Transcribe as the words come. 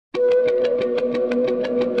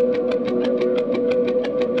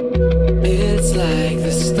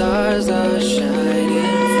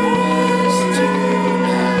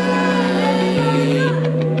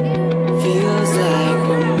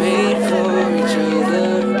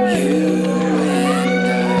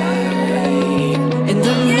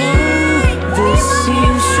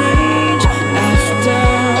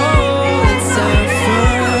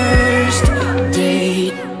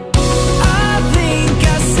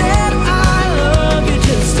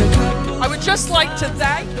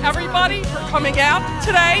coming out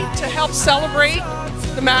today to help celebrate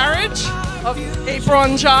the marriage of April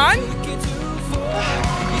and John.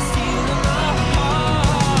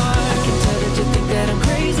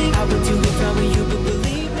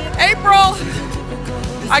 April,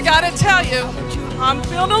 I gotta tell you, I'm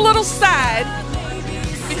feeling a little sad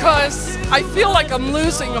because I feel like I'm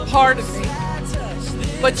losing a part of me.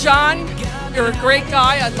 But John, you're a great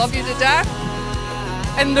guy. I love you to death.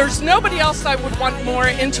 And there's nobody else I would want more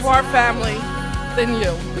into our family than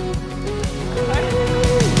you.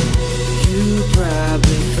 You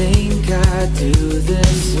probably think I do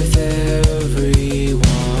this with everyone.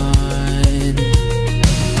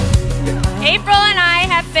 April and I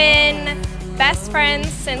have been best friends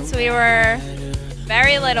since we were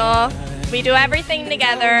very little. We do everything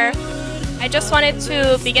together. I just wanted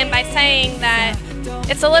to begin by saying that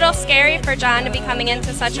it's a little scary for John to be coming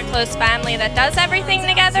into such a close family that does everything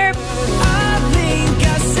together.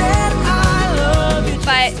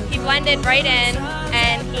 But he blended right in,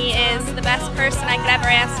 and he is the best person I could ever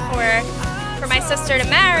ask for my sister to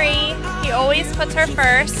marry. He always puts her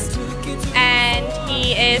first, and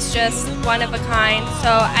he is just one of a kind. So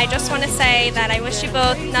I just want to say that I wish you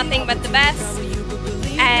both nothing but the best,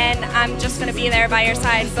 and I'm just going to be there by your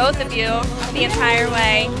side, both of you, the entire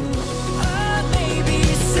way.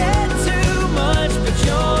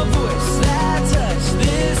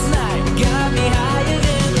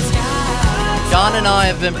 John and I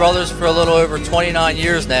have been brothers for a little over 29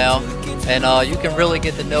 years now, and you can really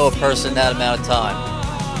get to know a person that amount of time.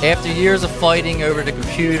 After years of fighting over the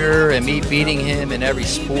computer and me beating him in every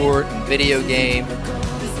sport and video game,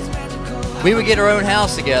 we would get our own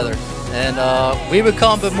house together, and we would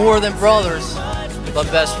become but more than brothers, but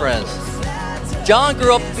best friends. John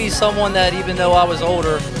grew up to be someone that, even though I was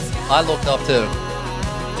older, I looked up to.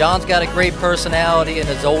 John's got a great personality and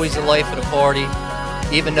is always the life of the party,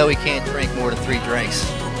 even though he can't drink more than 3 drinks.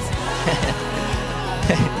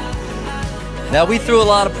 Now, we threw a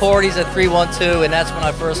lot of parties at 312, and that's when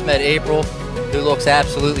I first met April, who looks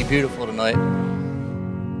absolutely beautiful tonight.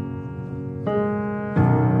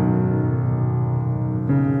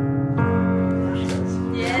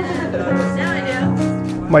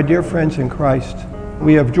 My dear friends in Christ,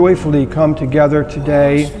 we have joyfully come together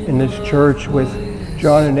today in this church with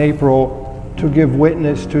John and April to give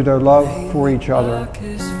witness to their love for each other.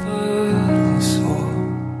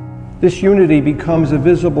 This unity becomes a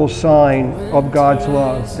visible sign of God's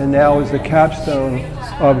love, and now is the capstone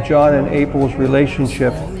of John and April's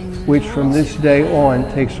relationship, which from this day on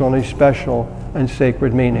takes on a special and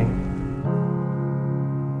sacred meaning.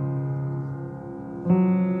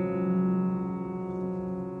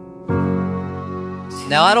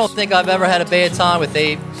 Now, I don't think I've ever had a bad time with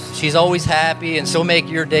Abe. She's always happy, and she'll make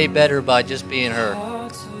your day better by just being her.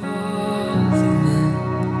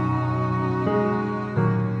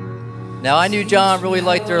 Now, I knew John really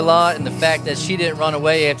liked her a lot, and the fact that she didn't run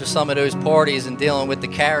away after some of those parties and dealing with the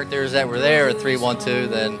characters that were there at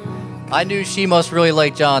 312, then I knew she must really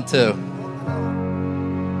like John too.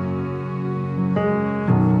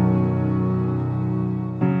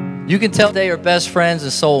 You can tell they are best friends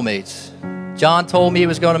and soulmates. John told me he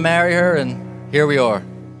was going to marry her, and here we are.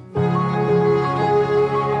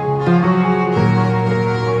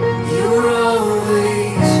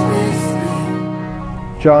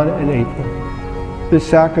 John and April, this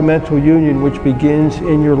sacramental union which begins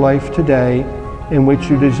in your life today and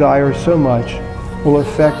which you desire so much will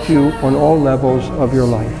affect you on all levels of your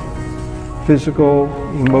life, physical,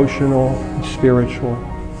 emotional, and spiritual.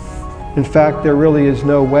 In fact, there really is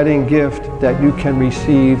no wedding gift that you can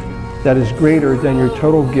receive that is greater than your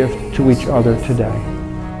total gift to each other today.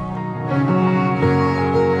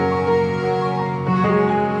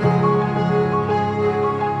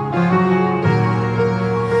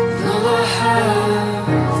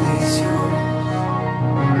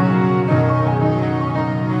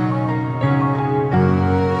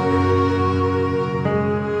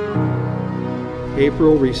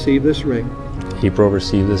 April, receive this ring. April,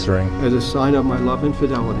 receive this ring. As a sign of my love and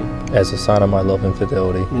fidelity. As a sign of my love and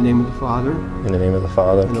fidelity. In the name of the Father. In the name of the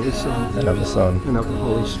Father. And of the Son. And of the Son. And of the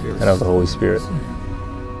Holy Spirit. And of the Holy Spirit.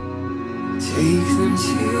 Take them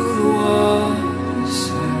to the water.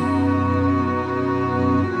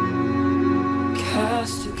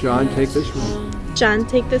 John, take this ring. John,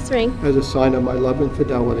 take this ring. As a sign of my love and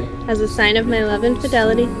fidelity. As a sign of my love and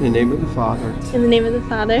fidelity. In the name of the Father. In the name of the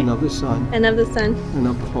Father. And of the Son. And of the Son. And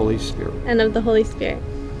of the Holy Spirit. And of the Holy Spirit.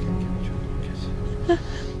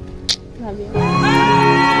 Love you.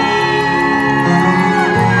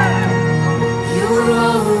 You're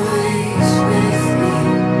always with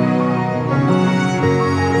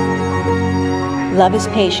me. Love is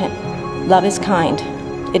patient. Love is kind.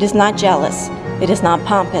 It is not jealous. It is not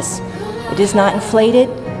pompous. It is not inflated.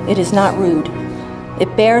 It is not rude.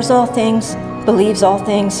 It bears all things, believes all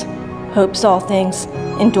things, hopes all things,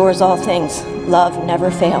 endures all things. Love never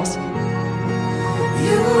fails.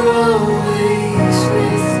 You're always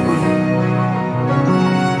with me.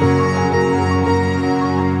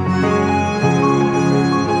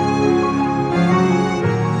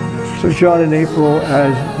 So John and April,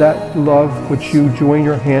 as that love which you join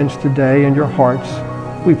your hands today and your hearts,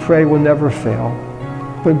 we pray will never fail,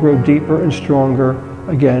 but grow deeper and stronger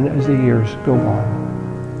again as the years go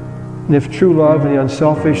on. And if true love and the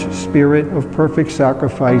unselfish spirit of perfect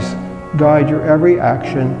sacrifice guide your every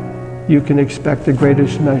action, you can expect the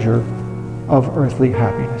greatest measure of earthly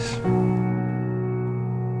happiness.